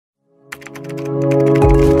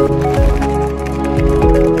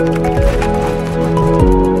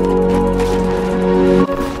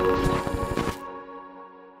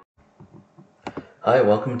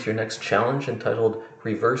to your next challenge entitled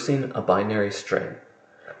Reversing a Binary String.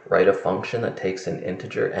 Write a function that takes an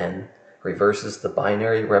integer n, reverses the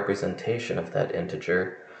binary representation of that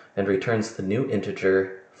integer, and returns the new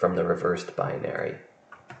integer from the reversed binary.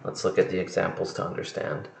 Let's look at the examples to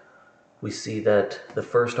understand. We see that the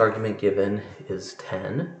first argument given is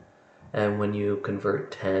 10, and when you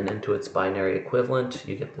convert 10 into its binary equivalent,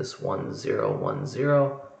 you get this 1, 0, 1,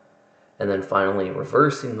 0. And then finally,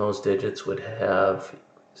 reversing those digits would have,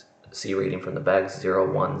 see reading from the back,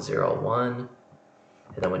 0, 1, 0, 1.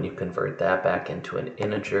 And then when you convert that back into an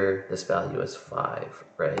integer, this value is 5,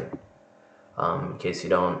 right? In case you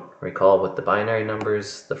don't recall with the binary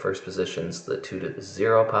numbers, the first position's the 2 to the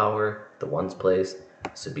 0 power, the ones place.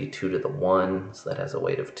 This would be 2 to the 1, so that has a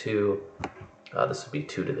weight of 2. This would be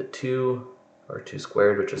 2 to the 2, or 2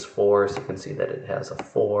 squared, which is 4, so you can see that it has a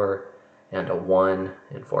 4 and a 1,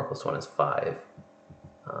 and 4 plus 1 is 5,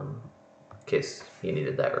 in case you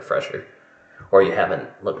needed that refresher, or you haven't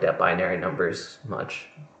looked at binary numbers much.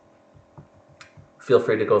 Feel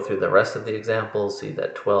free to go through the rest of the examples, see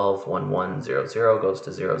that 12, 1, 1, 0, 0 goes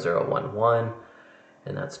to 0, 0, 1, 1,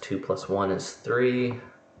 and that's 2 plus 1 is 3,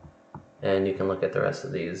 and you can look at the rest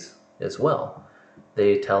of these as well.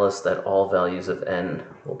 They tell us that all values of n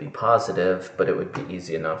will be positive, but it would be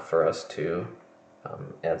easy enough for us to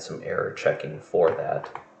add some error checking for that.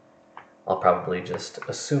 I'll probably just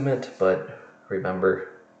assume it, but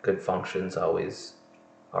remember, good functions always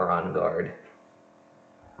are on guard.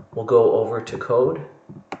 We'll go over to code.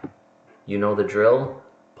 You know the drill.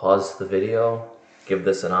 Pause the video, give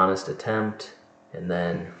this an honest attempt, and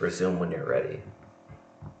then resume when you're ready.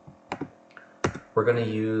 We're going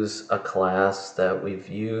to use a class that we've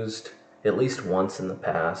used at least once in the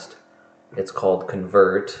past. It's called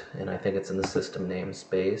convert, and I think it's in the system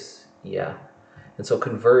namespace. Yeah. And so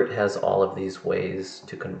convert has all of these ways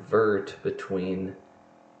to convert between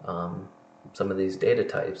some of these data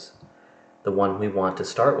types. The one we want to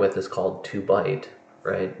start with is called 2-byte,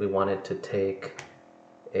 right? We want it to take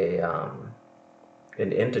an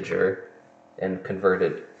integer and convert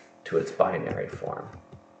it to its binary form.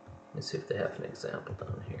 Let's see if they have an example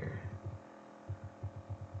down here.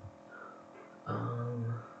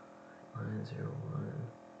 901.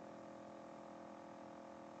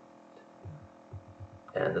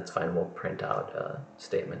 And that's fine, we'll print out a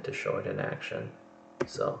statement to show it in action.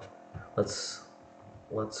 So let's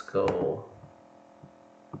go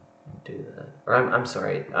do that. Or I'm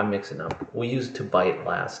sorry, I'm mixing up. We used 2-byte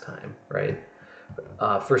last time, right?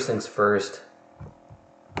 First things first,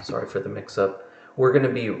 sorry for the mix-up. We're going to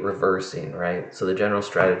be reversing, right? So the general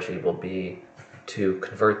strategy will be to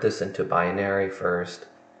convert this into binary first,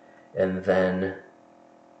 and then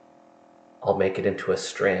I'll make it into a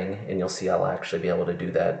string, and you'll see I'll actually be able to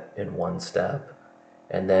do that in one step.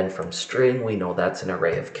 And then from string, we know that's an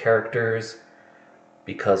array of characters.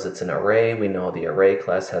 Because it's an array, we know the array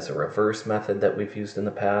class has a reverse method that we've used in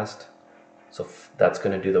the past. So that's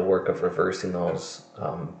going to do the work of reversing those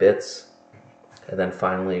bits. And then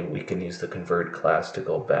finally, we can use the convert class to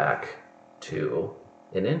go back to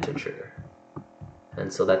an integer.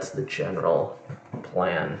 And so that's the general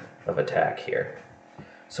plan of attack here.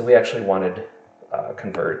 So we actually wanted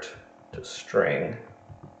convert to string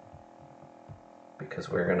because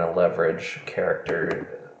we're going to leverage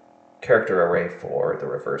character array for the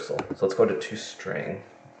reversal. So let's go to toString.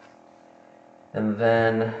 And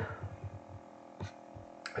then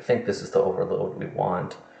I think this is the overload we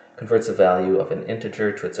want. Converts a value of an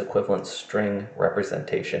integer to its equivalent string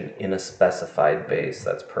representation in a specified base.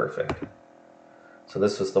 That's perfect. So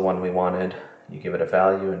this was the one we wanted. You give it a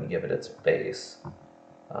value and you give it its base.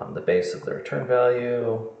 The base of the return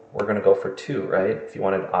value, we're going to go for 2, right? If you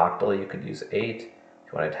wanted octal, you could use 8. If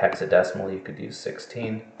you wanted hexadecimal, you could use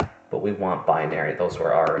 16. But we want binary. Those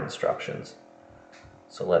were our instructions.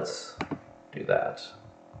 So let's do that.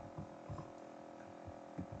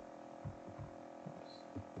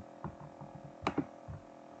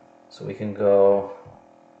 So we can go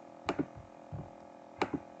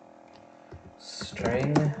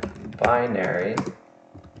string binary,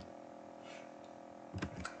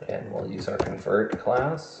 and we'll use our convert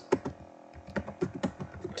class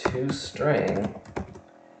to string,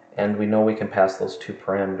 and we know we can pass those 2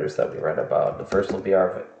 parameters that we read about. The first will be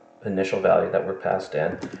our initial value that we're passed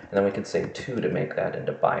in, and then we can say 2 to make that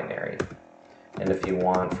into binary. And if you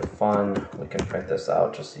want, for fun, we can print this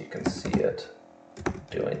out just so you can see it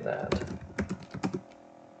doing that.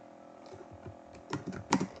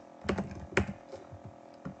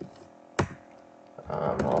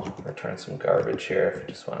 I'll return some garbage here if you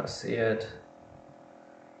just want to see it.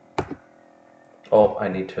 Oh, I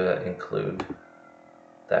need to include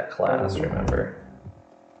that class, remember.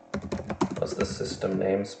 system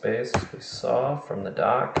namespace we saw from the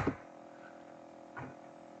doc.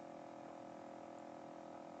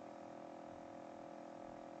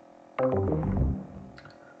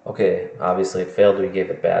 Okay, obviously it failed, we gave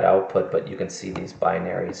it bad output, but you can see these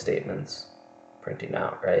binary statements printing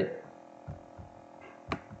out, right?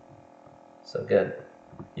 So good.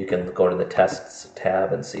 You can go to the tests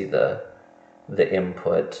tab and see the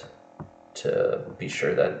input to be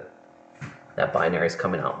sure that that binary is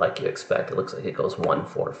coming out like you expect. It looks like it goes 1,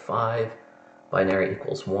 4, 5. Binary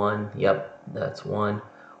equals 1. Yep, that's 1.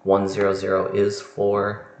 1, 0, 0 is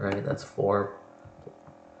 4, right? That's 4.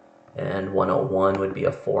 And 101 would be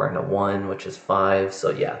a 4 and a 1, which is 5. So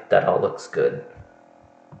yeah, that all looks good.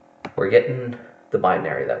 We're getting the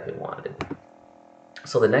binary that we wanted.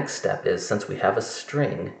 So the next step is, since we have a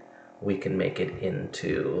string, we can make it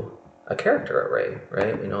into a character array,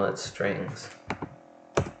 right? We know that strings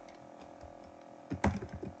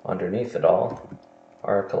underneath it all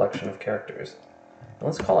are a collection of characters. And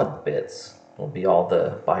let's call it bits. It'll be all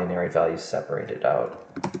the binary values separated out.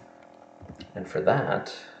 And for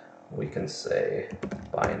that, we can say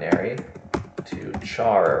binary to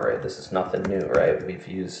char array. This is nothing new, right? We've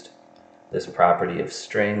used this property of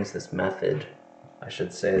strings, this method, I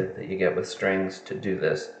should say, that you get with strings to do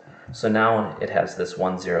this. So now it has this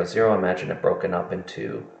 1, 0, 0. Imagine it broken up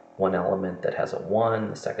into one element that has a 1,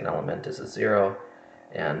 the second element is a 0,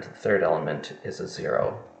 and the third element is a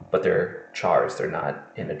 0. But they're chars, they're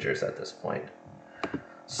not integers at this point.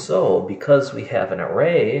 So because we have an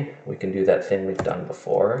array, we can do that thing we've done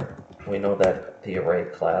before. We know that the array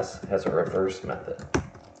class has a reverse method.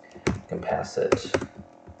 You can pass it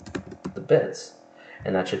the bits,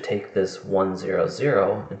 and that should take this 1, 0,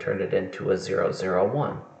 0 and turn it into a 0, 0,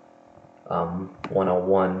 1.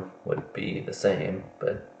 101 would be the same,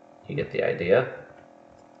 but you get the idea.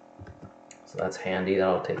 So that's handy.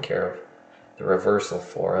 That'll take care of the reversal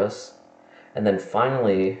for us. And then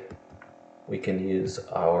finally, we can use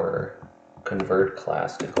our convert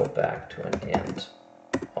class to go back to an int.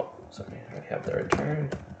 Oh, sorry, I have the return.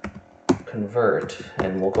 Convert,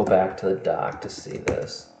 and we'll go back to the doc to see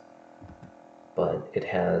this. But it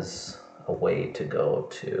has a way to go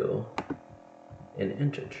to an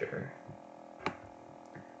integer.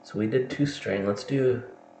 So we did toString, let's do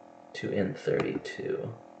to int32.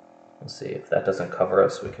 We'll see if that doesn't cover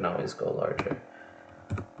us, we can always go larger.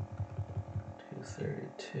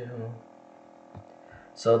 232.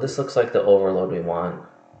 So this looks like the overload we want.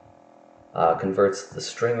 Converts the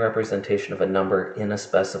string representation of a number in a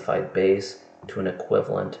specified base to an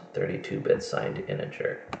equivalent 32-bit signed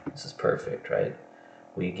integer. This is perfect, right?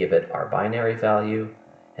 We give it our binary value,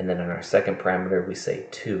 and then in our second parameter we say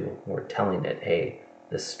 2. We're telling it, hey,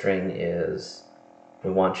 this string is,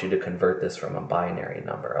 we want you to convert this from a binary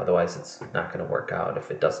number, otherwise it's not going to work out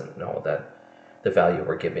if it doesn't know that the value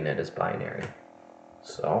we're giving it is binary.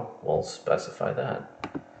 So we'll specify that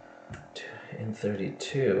in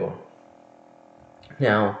 32.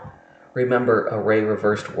 Now remember, array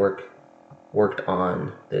reversed worked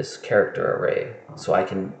on this character array, so I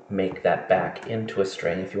can make that back into a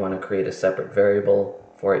string. If you want to create a separate variable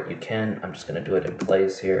for it, you can. I'm just going to do it in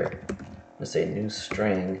place here. I'm going to say new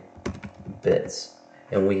string bits,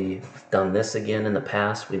 and we've done this again in the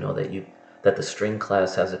past. We know that the string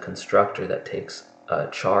class has a constructor that takes a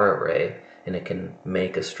char array and it can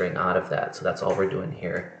make a string out of that. So that's all we're doing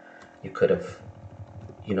here. You could have,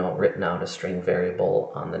 written out a string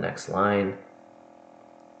variable on the next line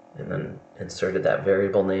and then inserted that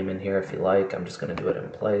variable name in here if you like. I'm just going to do it in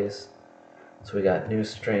place. So we got new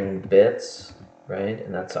string bits, right?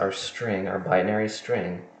 And that's our string, our binary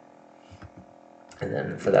string. And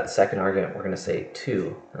then for that second argument, we're going to say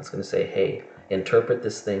 2. That's going to say, hey, interpret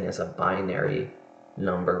this thing as a binary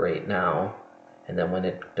number right now. And then when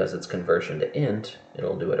it does its conversion to int,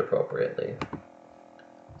 it'll do it appropriately.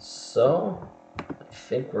 So I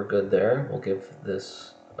think we're good there. We'll give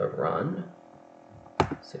this a run.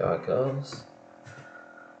 See how it goes.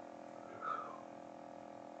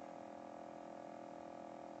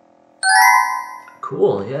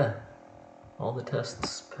 Cool, yeah. All the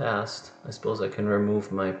tests passed. I suppose I can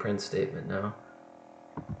remove my print statement now.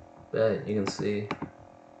 Bet you can see.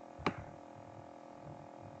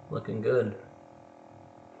 Looking good.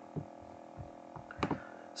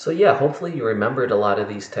 So yeah, hopefully you remembered a lot of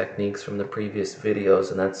these techniques from the previous videos,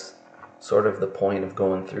 and that's sort of the point of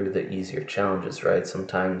going through the easier challenges, right?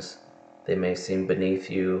 Sometimes they may seem beneath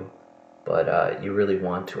you, but you really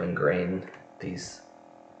want to ingrain these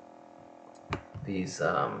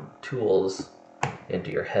tools into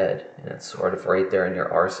your head, and it's sort of right there in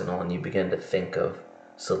your arsenal, and you begin to think of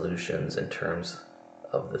solutions in terms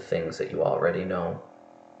of the things that you already know.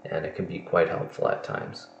 and it can be quite helpful at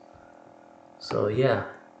times. So yeah,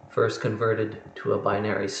 first converted to a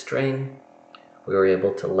binary string, we were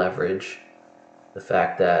able to leverage the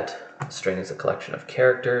fact that a string is a collection of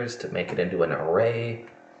characters to make it into an array,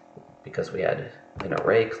 because we had an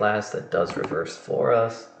array class that does reverse for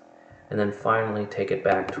us. And then finally take it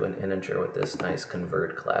back to an integer with this nice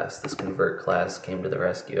convert class. This convert class came to the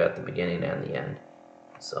rescue at the beginning and the end.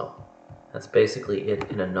 So that's basically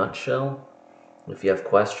it in a nutshell. If you have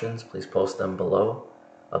questions, please post them below.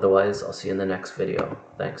 Otherwise, I'll see you in the next video.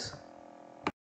 Thanks.